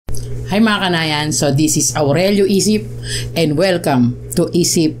Hi mga kanayan, so this is Aurelio Isip and welcome to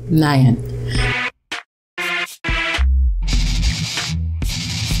Isip Nayan.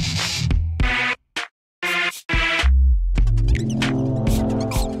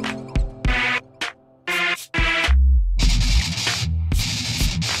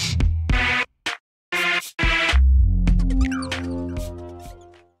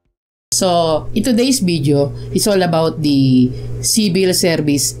 So, in today's video is all about the Civil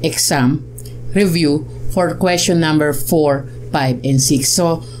Service Exam review for question number 4, 5, and 6.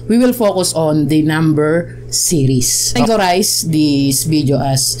 So, we will focus on the number series. Categorize this video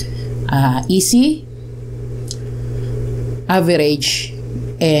as easy, average,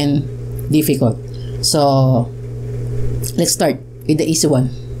 and difficult. So, let's start with the easy one.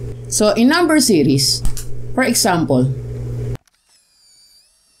 So, in number series, for example,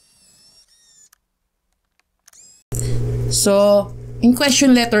 so, in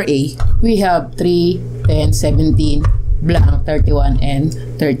question letter A, we have 3, 10, 17, blank, 31, and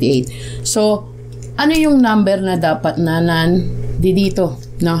 38. So, ano yung number na dapat na dito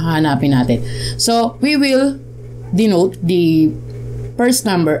na hanapin natin? So, we will denote the first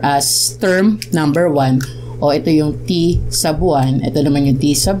number as term number 1. O, ito yung T sub 1. Ito naman yung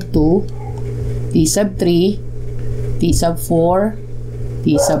T sub 2, T sub 3, T sub 4,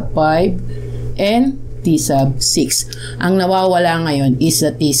 T sub 5, and T sub 6. Ang nawawala ngayon is the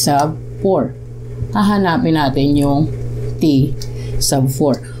T sub 4. Hahanapin natin yung T sub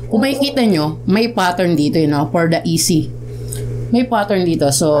 4. Kung makikita nyo, may pattern dito, for the easy. May pattern dito.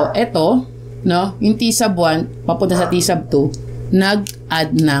 So, ito, yung T sub 1, papunta sa T sub 2,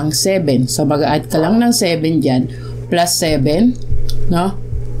 nag-add ng 7. So, mag-add ka lang ng 7 dyan, plus 7,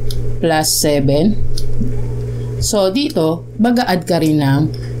 plus 7. So, dito, mag-add ka rin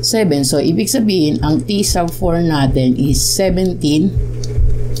ng 7. So, ibig sabihin, ang T sub 4 natin is 17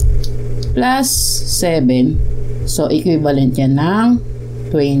 plus 7. So, equivalent yan ng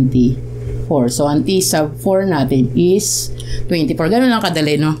 24. So, ang T sub 4 natin is 24. Ganun lang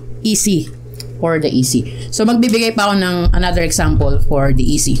kadali, Easy for the easy. So, magbibigay pa ako ng another example for the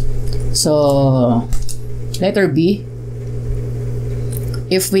easy. So, letter B.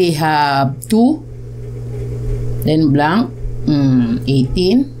 If we have 2, then blank,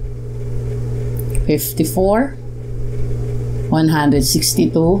 18, 54,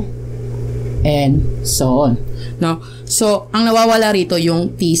 162, and so on. So, ang nawawala rito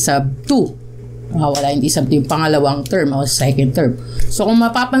yung T sub 2. Nawawala yung T sub 2, yung pangalawang term o second term. So, kung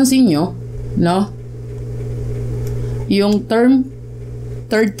mapapansin nyo, yung term,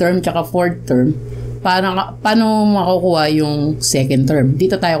 third term, tsaka fourth term, paano makukuha yung second term?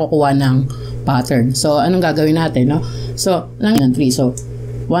 Dito tayo kukuha ng pattern. So, anong gagawin natin, So, lang 3. So,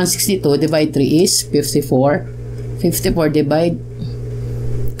 162 divide 3 is 54. 54 divide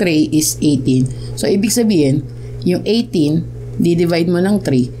 3 is 18. So, ibig sabihin, yung 18, di-divide mo ng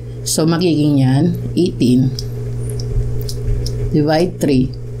 3. So, magiging yan, 18 divide 3.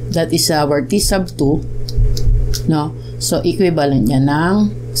 That is our T sub 2. So, equivalent niya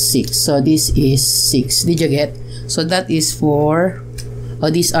ng 6. So, this is 6. Did you get? So, that is for,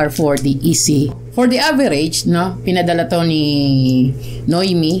 these are for the easy. For the average, pinadala to ni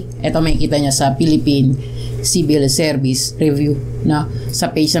Noemi. Ito makikita niya sa Philippine Civil Service Review,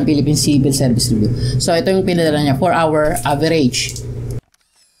 sa page ng Philippine Civil Service Review. So, ito yung pinadala niya for our average.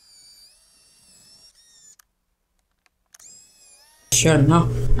 Sure,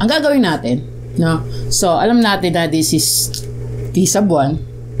 Ang gagawin natin, So, alam natin na this is T sub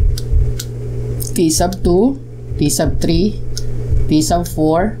 1, T sub 2, T sub 3, T sub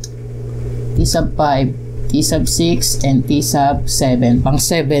 4, T sub 5, T sub 6, and T sub 7. Pang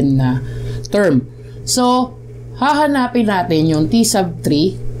 7 na term. So, hahanapin natin yung T sub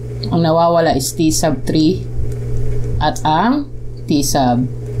 3. Ang nawawala is T sub 3 at ang T sub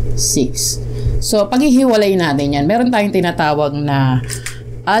 6. So, paghihiwalay natin yan, meron tayong tinatawag na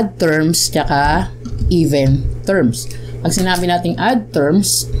odd terms tsaka even terms. Pag sinabi nating odd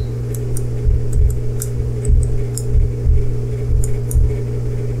terms,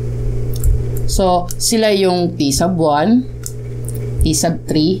 so, sila yung T sub 1, T sub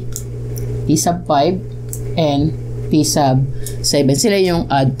 3, T sub 5, and T sub 7. Sila yung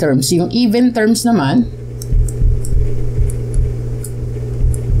odd terms. Yung even terms naman,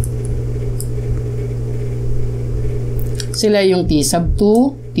 sila yung T sub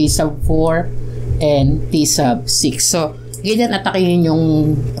 2, T sub 4, and T sub 6. So, ganyan atakihin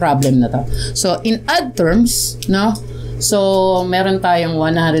yung problem na to. So, in odd terms, so, meron tayong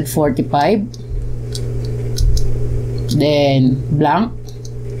 145, then blank,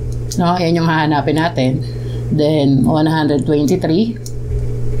 yan yung hahanapin natin. Then 123,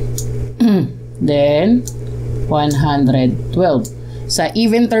 then 112. Sa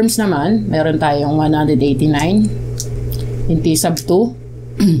even terms naman, meron tayong 189 in T sub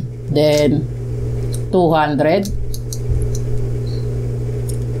 2, then 200,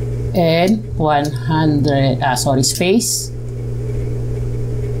 and 100, space.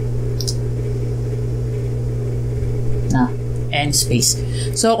 And space.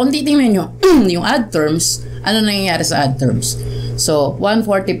 So, kung titingnan nyo, yung add terms, ano nangyayari sa add terms? So,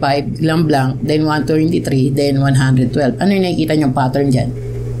 145, blank, then 123, then 112. Ano yung nakikita nyo pattern dyan?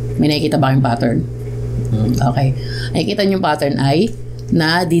 May nakikita ba yung pattern? Okay. Nakikita nyo yung pattern ay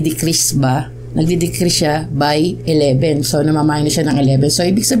na-decrease ba? Nagdi-decrease siya by 11. So, namaminus siya ng 11. So,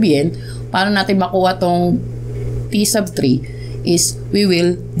 ibig sabihin, paano natin makuha tong T sub 3 is we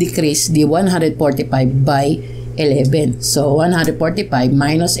will decrease the 145 by 11. So, 145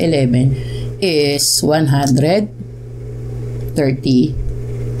 minus 11 is 134.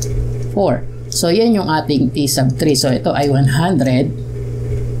 So, yan yung ating T sub 3. So, ito ay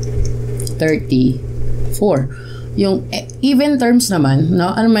 134. Yung even terms naman,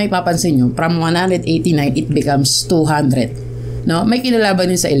 no, ano may papansin nyo? From 189, it becomes 200. No? May kinalaban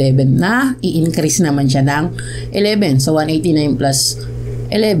din sa 11 na i-increase naman siya ng 11. So, 189 plus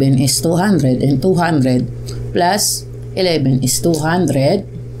 11 is 200 and 200 plus 11 is 211.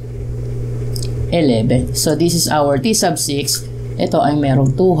 So, this is our T sub 6. Ito ay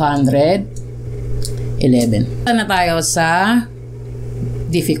merong 211. Na tayo sa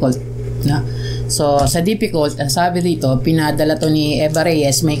difficult. No? So, sa difficult, ang sabi dito, pinadala to ni Eva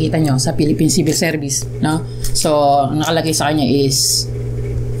Reyes, may kita nyo, sa Philippine Civil Service. No? So, ang nakalagay sa kanya is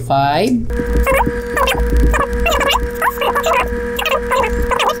 5.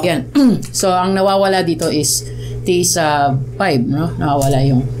 Yan. So, ang nawawala dito is T sub 5, no? Nawawala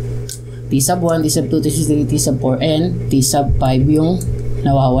yung T sub 1, T sub 2, T sub 3, T sub 4, and T sub 5 yung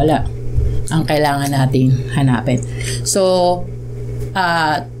nawawala. Ang kailangan natin hanapin. So,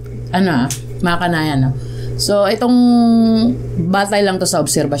 makakanayan, no? So, itong batay lang to sa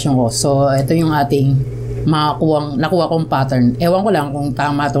obserbasyon ko. So, ito yung ating nakuha kong pattern. Ewan ko lang kung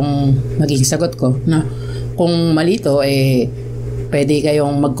tama tong magiging sagot ko, no? Kung mali to, pwede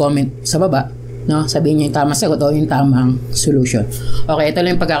kayong mag-comment sa baba, no? Sabihin niyo yung tamang sagot o yung tamang solution. Okay, ito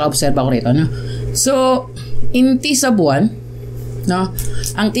lang yung pagkaka-observe ko rito, no? So, in T sub 1, no?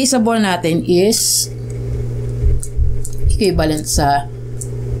 Ang T sub 1 natin is equivalent sa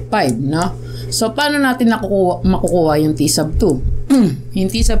 5, no? So, paano natin makukuha yung T sub 2? Yung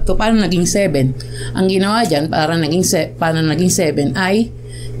T sub 2, paano naging 7? Ang ginawa dyan, paano naging 7 ay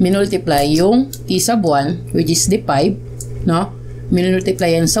minultiply yung T sub 1, which is the 5, no?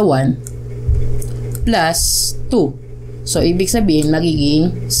 Minultiply yan sa 1 plus 2. So, ibig sabihin,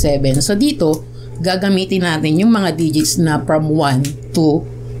 magiging 7. So, dito, gagamitin natin yung mga digits na from 1 to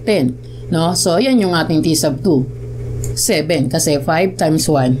 10. No? So, yan yung ating T sub 2. 7 kasi 5 times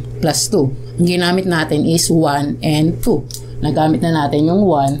 1 plus 2. Ang ginamit natin is 1 and 2. Nagamit na natin yung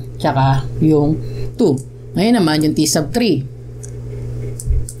 1 tsaka yung 2. Ngayon naman, yung T sub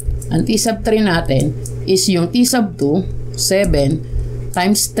 3. Ang T sub 3 natin is yung T sub 2, 7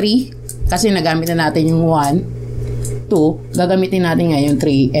 times 3 kasi nagamit na natin yung 1, 2, gagamitin natin ngayon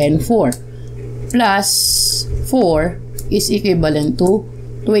 3 and 4 plus 4 is equivalent to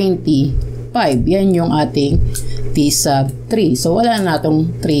 25. Yan yung ating T sub 3. So, wala na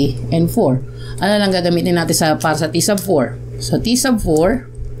natong 3 and 4. Ano lang gagamitin natin para sa T sub 4? So, T sub 4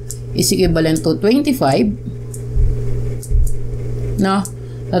 is equivalent to 25. No?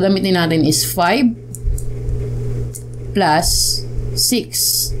 Gagamitin natin is 5 plus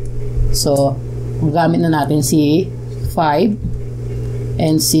 6. So, gamit na natin si 5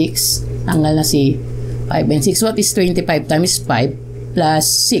 and 6. Tanggal na si 5 and 6. What is 25 times 5 plus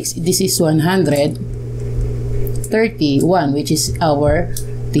 6? This is 131, which is our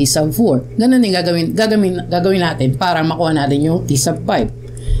T sub 4. Ganun din gagawin natin para makuha natin yung T sub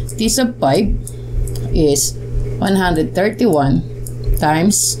 5. T sub 5 is 131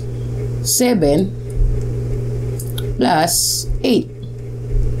 times 7 plus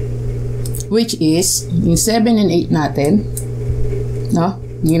 8, which is yung 7 and 8 natin, no?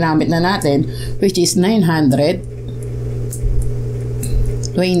 Ginamit na natin, which is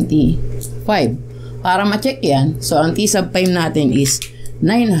 925. Para ma-check yan, so ang T sub 5 natin is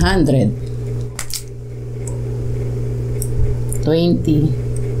 925.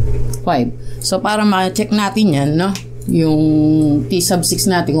 So para ma-check natin yan, no? Yung T sub 6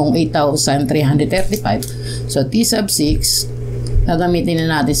 natin kung 8,335. So T sub 6, gagamitin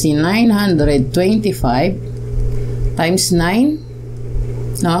na natin si 925 times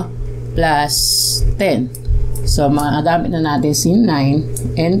 9, no? Plus 10. So magagamit na natin si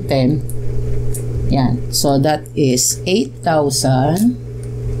 9 and 10 Yan. So, that is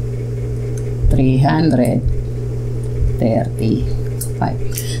 8,335.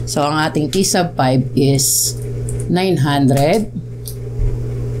 So, ang ating T sub 5 is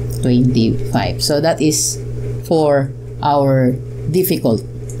 925. So, that is for our difficult.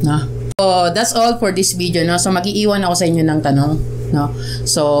 No? So, that's all for this video. No? So, mag-iiwan ako sa inyo ng tanong. No?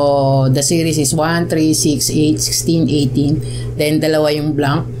 So, the series is 1, 3, 6, 8, 16, 18. Then, dalawa yung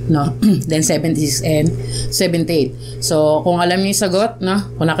blank. No? Then, 76 and 78. So, kung alam niyo yung sagot, no?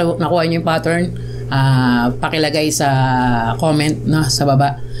 Kung nakuha niyo yung pattern, pakilagay sa comment, no? Sa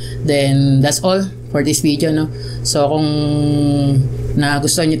baba. Then, that's all for this video. No? So, kung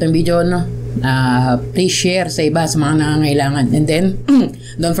nagustuhan niyo itong video, no? Please share sa iba, sa mga nangangailangan. And then,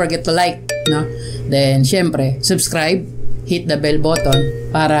 don't forget to like. No? Then, syempre, subscribe. Hit the bell button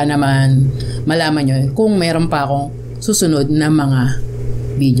para naman malaman nyo kung meron pa akong susunod na mga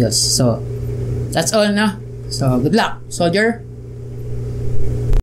videos. So, that's all na. So, good luck, soldier!